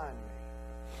find me."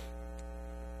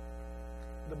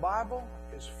 The Bible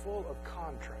is full of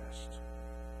contrast.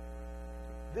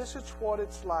 This is what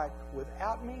it's like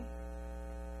without me,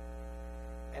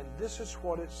 and this is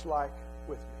what it's like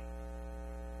with me.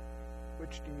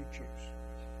 Which do you choose?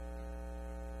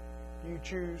 Do you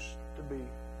choose to be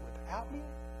without me?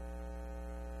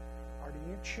 Or do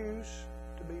you choose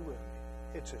to be with me?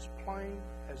 It's as plain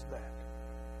as that.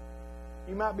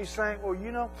 You might be saying, well,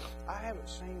 you know, I haven't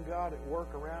seen God at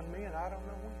work around me and I don't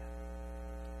know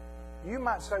when. You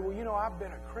might say, well, you know, I've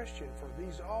been a Christian for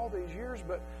all these years,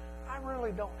 but I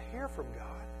really don't hear from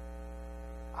God.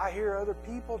 I hear other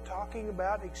people talking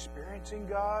about experiencing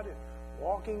God and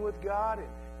walking with God and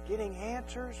getting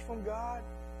answers from God,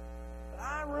 but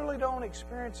I really don't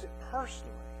experience it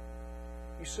personally.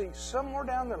 You see, somewhere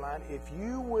down the line, if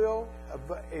you will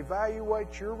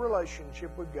evaluate your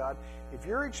relationship with God, if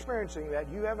you're experiencing that,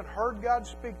 you haven't heard God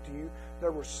speak to you,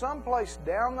 there was some place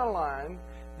down the line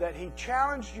that He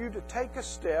challenged you to take a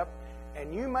step,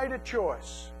 and you made a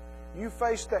choice. You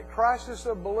faced that crisis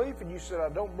of belief, and you said, I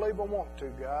don't believe I want to,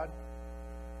 God.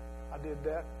 I did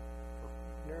that for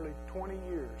nearly 20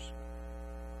 years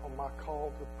on my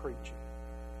call to preaching.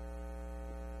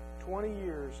 20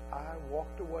 years I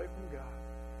walked away from God.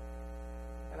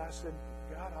 And I said,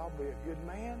 God, I'll be a good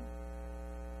man.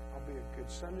 I'll be a good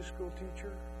Sunday school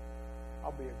teacher.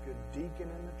 I'll be a good deacon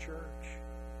in the church.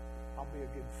 I'll be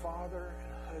a good father and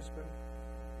a husband.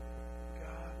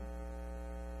 God,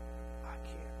 I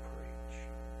can't preach.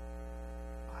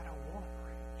 I don't want to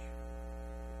preach.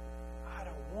 I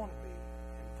don't want to be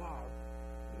involved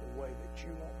in the way that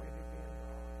you want me to be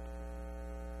involved.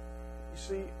 You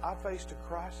see, I faced a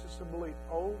crisis of belief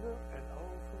over and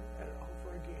over and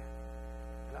over again.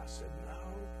 And I said, no,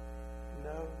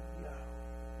 no, no.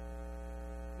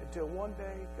 Until one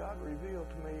day, God revealed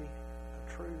to me a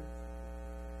truth.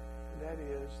 And that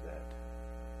is that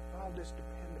if I'll just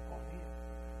depend upon Him,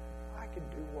 I can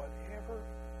do whatever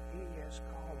He has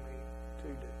called me to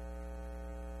do.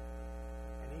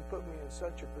 And He put me in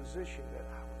such a position that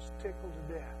I was tickled to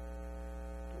death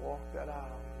to walk that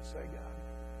aisle and say, God,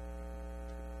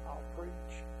 I'll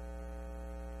preach,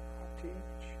 I'll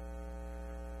teach,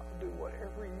 I'll do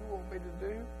whatever you want me to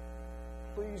do.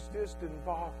 Please just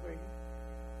involve me.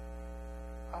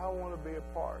 I want to be a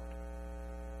part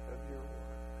of your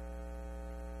work.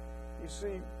 You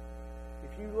see,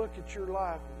 if you look at your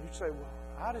life and you say,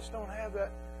 well, I just don't have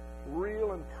that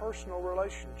real and personal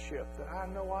relationship that I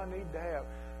know I need to have,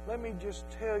 let me just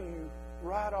tell you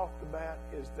right off the bat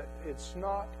is that it's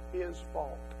not His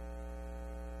fault.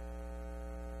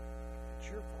 It's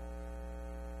your fault.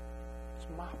 It's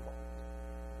my fault.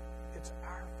 It's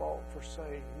our fault for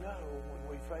saying no when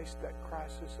we faced that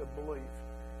crisis of belief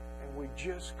and we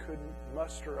just couldn't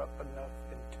muster up enough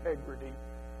integrity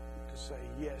to say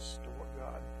yes to what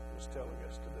God was telling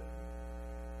us to do.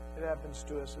 It happens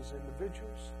to us as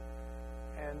individuals,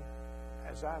 and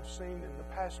as I've seen in the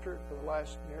pastorate for the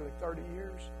last nearly 30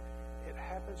 years, it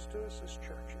happens to us as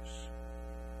churches.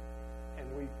 And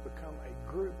we become a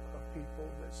group of people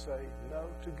that say no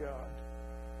to God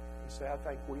and say, I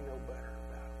think we know better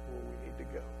about where we need to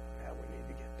go and how we need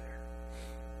to get there.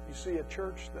 You see a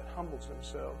church that humbles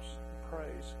themselves,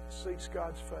 prays, seeks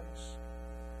God's face.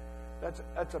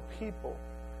 That's a people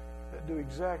that do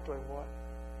exactly what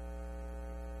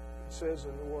it says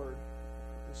in the Word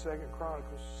in 2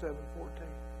 Chronicles 7:14.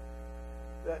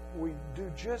 That we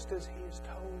do just as He has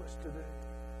told us to do.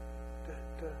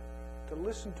 To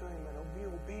listen to Him and be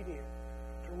obedient.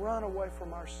 To run away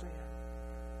from our sin.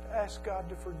 To ask God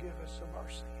to forgive us of our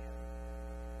sin.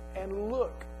 And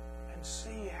look and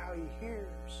see how He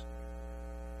hears.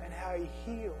 And how He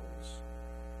heals.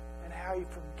 And how He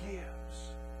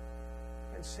forgives.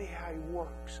 And see how He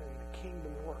works in the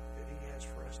kingdom work that He has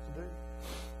for us to do.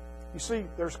 You see,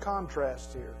 there's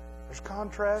contrast here. There's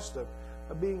contrast of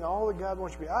being all that God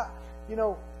wants you to be.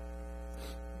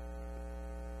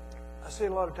 I see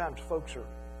a lot of times folks are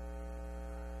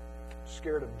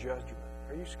scared of judgment.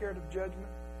 Are you scared of judgment?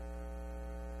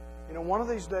 One of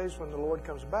these days when the Lord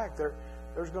comes back,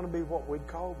 there's going to be what we'd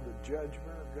call the judgment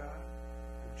of God.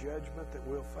 The judgment that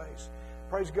we'll face.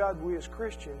 Praise God, we as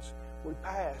Christians, we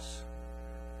pass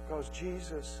because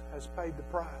Jesus has paid the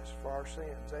price for our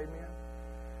sins. Amen?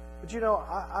 But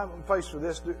I'm faced with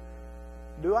this.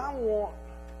 Do I want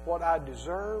what I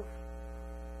deserve,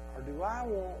 or do I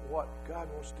want what God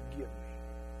wants to give me?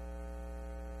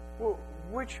 Well,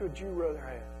 which would you rather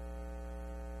have?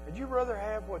 Would you rather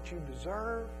have what you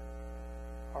deserve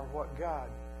or what God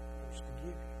wants to give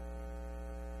you?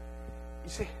 You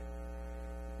see,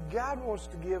 God wants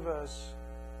to give us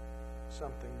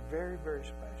something very, very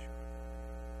special.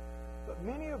 But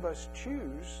many of us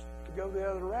choose to go the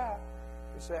other route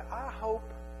and say, I hope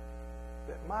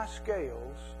that my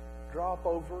scales drop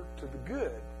over to the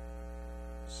good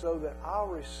so that I'll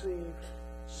receive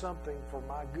something for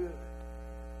my good.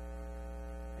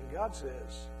 And God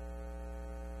says,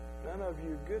 none of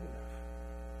you are good enough.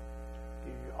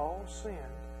 You all sin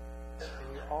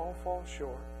and you all fall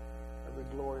short of the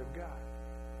glory of God.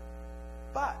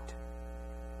 But,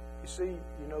 you see,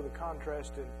 the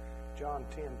contrast in John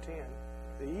 10:10.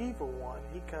 The evil one,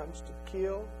 he comes to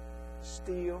kill,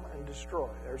 steal, and destroy.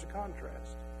 There's a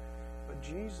contrast. But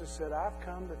Jesus said, I've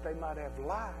come that they might have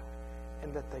life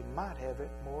and that they might have it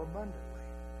more abundantly.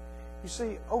 You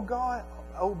see,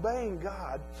 obeying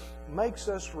God makes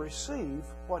us receive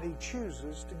what He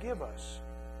chooses to give us.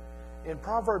 In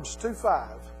Proverbs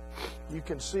 2:5, you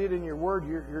can see it in your word.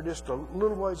 You're just a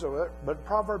little ways over it. But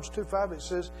Proverbs 2:5, it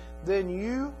says, then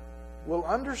you will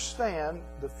understand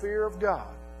the fear of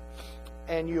God,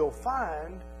 and you'll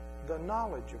find the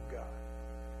knowledge of God.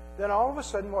 Then all of a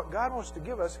sudden what God wants to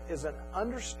give us is an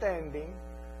understanding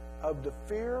of the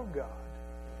fear of God.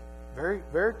 Very,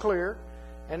 very clear.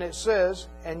 And it says,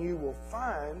 and you will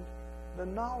find the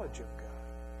knowledge of God.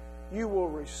 You will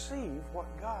receive what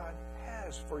God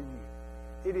has for you.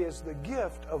 It is the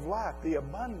gift of life, the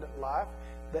abundant life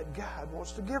that God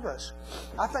wants to give us.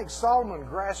 I think Solomon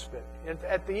grasped it.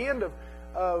 At the end of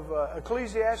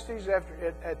Ecclesiastes,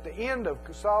 at the end of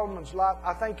Solomon's life,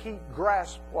 I think he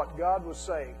grasped what God was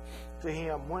saying to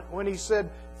him when he said,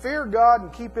 fear God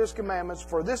and keep His commandments,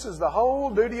 for this is the whole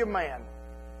duty of man.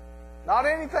 Not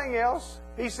anything else.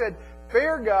 He said,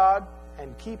 fear God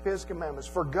and keep His commandments,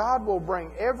 for God will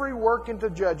bring every work into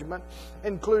judgment,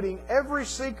 including every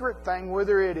secret thing,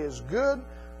 whether it is good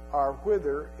or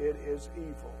whether it is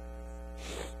evil.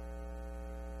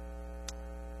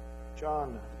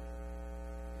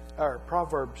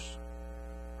 Proverbs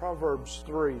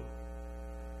 3,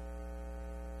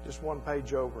 just one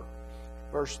page over,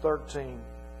 verse 13.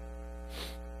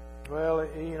 Well,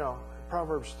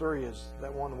 Proverbs 3 is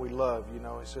that one we love.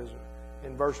 It says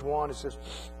in verse 1, it says,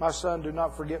 my son, do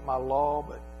not forget my law,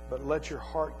 but let your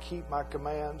heart keep my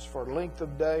commands, for length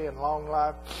of day and long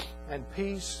life and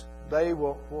peace they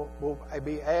will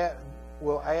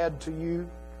add to you.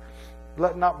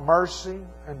 Let not mercy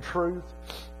and truth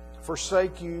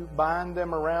forsake you. Bind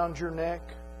them around your neck.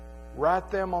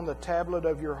 Write them on the tablet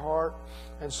of your heart,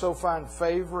 and so find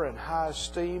favor and high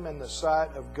esteem in the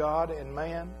sight of God and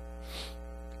man.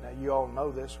 Now you all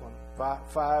know this one.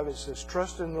 5, it says,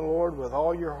 trust in the Lord with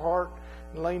all your heart,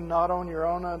 and lean not on your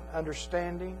own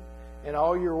understanding. In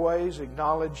all your ways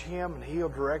acknowledge Him, and He'll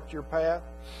direct your path.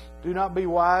 Do not be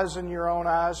wise in your own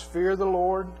eyes. Fear the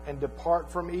Lord and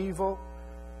depart from evil.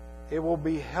 It will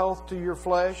be health to your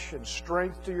flesh and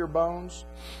strength to your bones.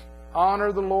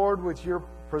 Honor the Lord with your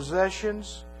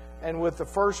possessions and with the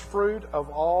first fruit of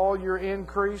all your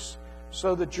increase,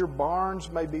 so that your barns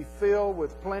may be filled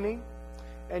with plenty,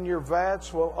 and your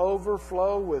vats will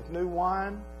overflow with new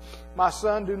wine. My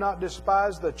son, do not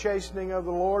despise the chastening of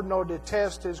the Lord, nor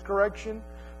detest His correction.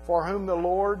 For whom the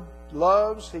Lord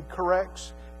loves, He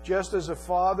corrects, just as a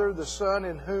father the son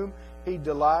in whom He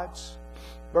delights.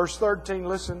 Verse 13,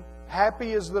 listen.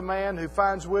 Happy is the man who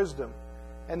finds wisdom,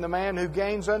 and the man who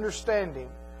gains understanding.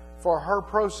 For her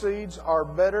proceeds are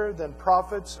better than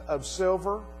profits of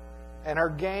silver, and her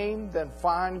gain than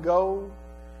fine gold.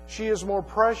 She is more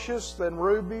precious than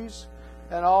rubies,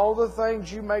 and all the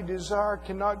things you may desire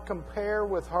cannot compare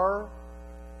with her.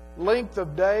 Length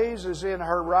of days is in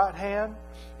her right hand,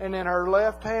 and in her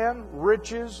left hand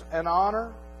riches and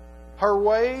honor. Her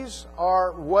ways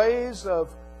are ways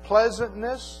of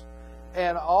pleasantness,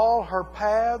 and all her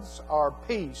paths are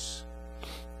peace.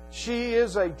 She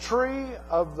is a tree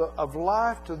of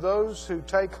life to those who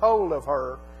take hold of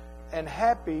her, and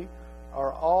happy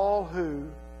are all who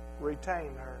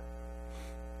retain her.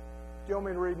 Do you want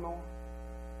me to read more?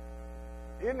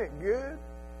 Isn't it good?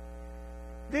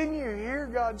 Didn't you hear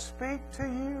God speak to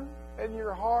you and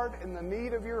your heart and the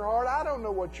need of your heart? I don't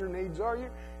know what your needs are.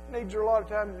 Your needs are a lot of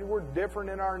times, we're different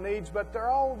in our needs, but they're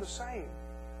all the same.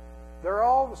 They're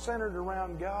all centered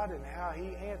around God and how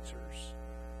He answers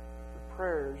the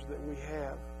prayers that we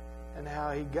have and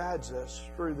how He guides us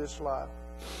through this life.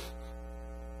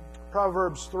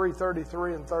 Proverbs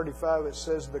 3:33 and 35, it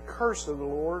says, the curse of the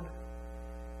Lord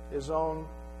is on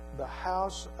the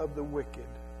house of the wicked,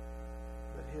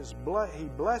 but He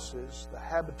blesses the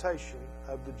habitation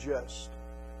of the just.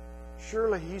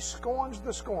 Surely He scorns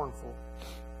the scornful,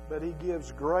 but He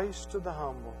gives grace to the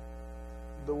humble.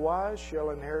 The wise shall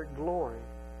inherit glory,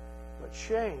 but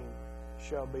shame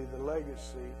shall be the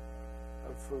legacy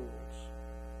of fools.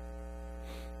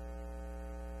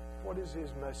 What is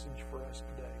His message for us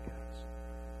today, guys?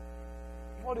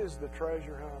 What is the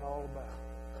treasure hunt all about?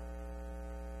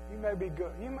 You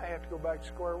may have to go back to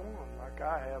square one, like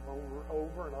I have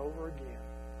over and over again.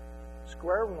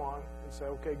 Square one and say,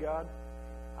 okay, God,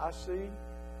 I see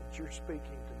that You're speaking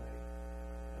to me,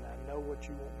 and I know what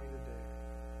You want me to do.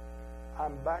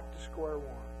 I'm back to square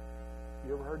one.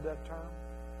 You ever heard that term?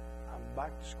 I'm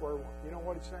back to square one. You know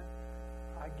what He's saying?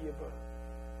 I give up.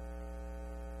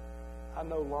 I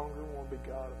no longer want to be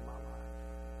God of my life.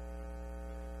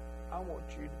 I want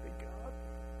You to be God.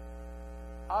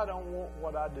 I don't want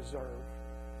what I deserve.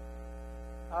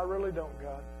 I really don't,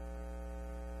 God.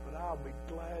 But I'll be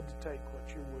glad to take what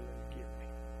You're willing to give me.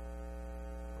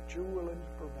 What You're willing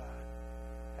to provide.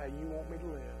 How You want me to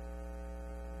live.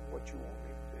 And what You want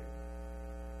me to do.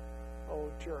 Oh,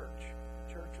 church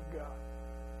of God.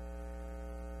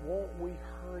 Won't we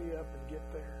hurry up and get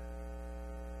there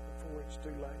before it's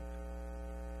too late?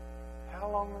 How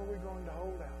long are we going to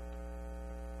hold out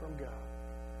from God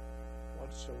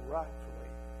what so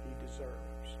rightfully He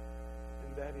deserves?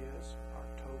 And that is our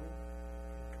total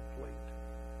and complete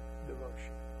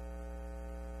devotion.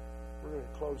 We're going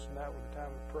to close tonight with a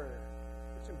time of prayer.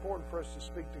 It's important for us to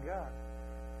speak to God.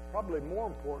 Probably more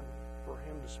important for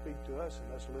Him to speak to us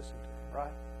and us listen to Him,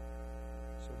 right?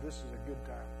 So this is a good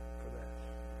time for that.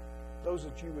 Those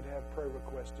that you would have prayer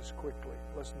requests, just quickly,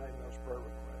 let's name those prayer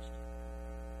requests.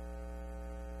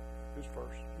 Who's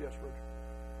first? Yes,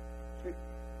 Richard.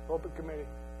 Pulpit committee.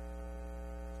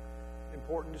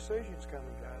 Important decisions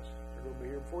coming, guys. They're going to be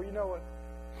here before you know it.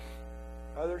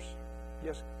 Others?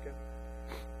 Yes, Kevin.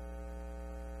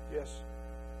 Yes.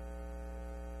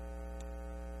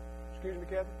 Excuse me,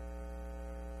 Kevin.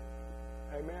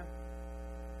 Amen.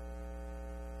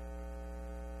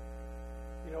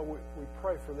 You know, we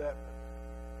pray for that,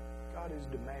 but God is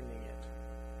demanding it.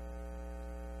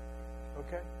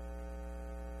 Okay?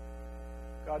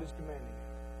 God is demanding it.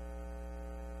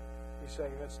 He's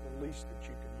saying that's the least that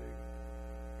you can do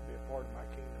to be a part of my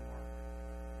kingdom work.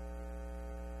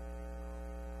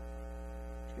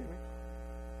 Excuse me?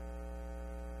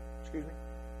 Excuse me?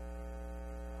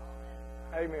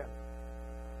 Amen.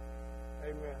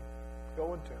 Amen.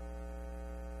 Go into Him.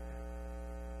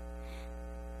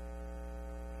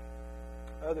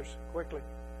 Others, quickly.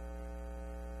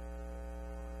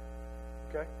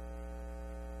 Okay?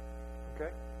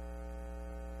 Okay?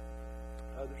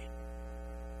 Others.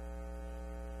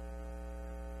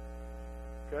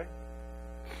 Okay?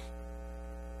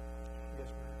 Yes,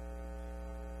 ma'am.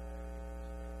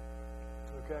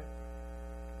 Okay?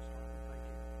 Thank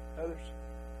you. Others?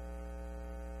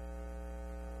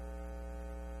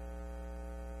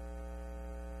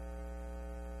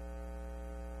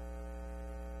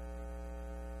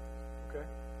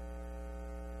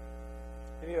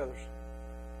 Any others?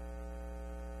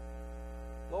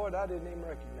 Lloyd, I didn't even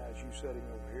recognize you sitting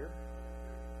over here.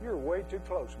 You're way too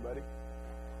close, buddy.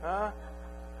 Huh?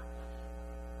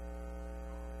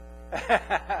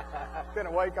 I've been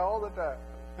awake all the time.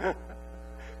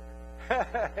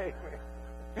 Amen.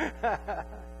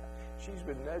 She's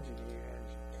been nudging you, hasn't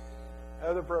she?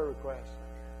 Other prayer requests.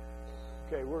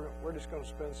 Okay, we're just going to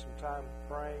spend some time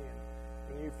praying, and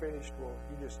when you're finished,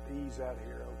 you just ease out of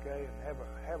here, okay? And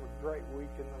have a great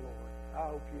week in the Lord. I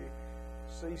hope you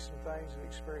see some things and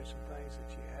experience some things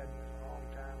that you hadn't in a long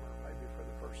time, or maybe for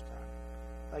the first time.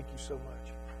 Thank you so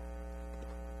much.